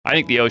I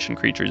think the ocean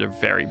creatures are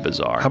very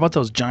bizarre. How about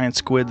those giant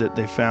squid that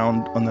they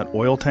found on that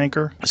oil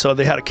tanker? So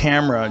they had a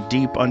camera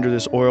deep under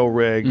this oil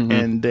rig,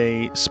 and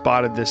they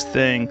spotted this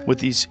thing with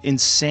these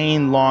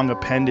insane long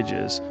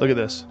appendages. Look at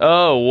this.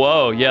 Oh,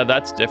 whoa. Yeah,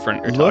 that's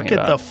different. Look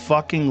at the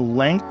fucking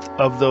length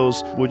of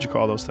those, what'd you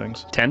call those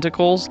things?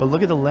 Tentacles? But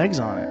look at the legs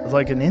on it. It's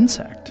like an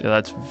insect. Yeah,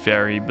 that's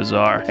very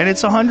bizarre. And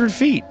it's 100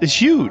 feet. It's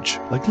huge.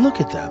 Like, look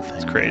at that thing.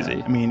 It's crazy.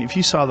 Man. I mean, if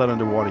you saw that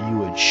underwater, you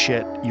would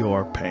shit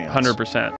your pants. 100%.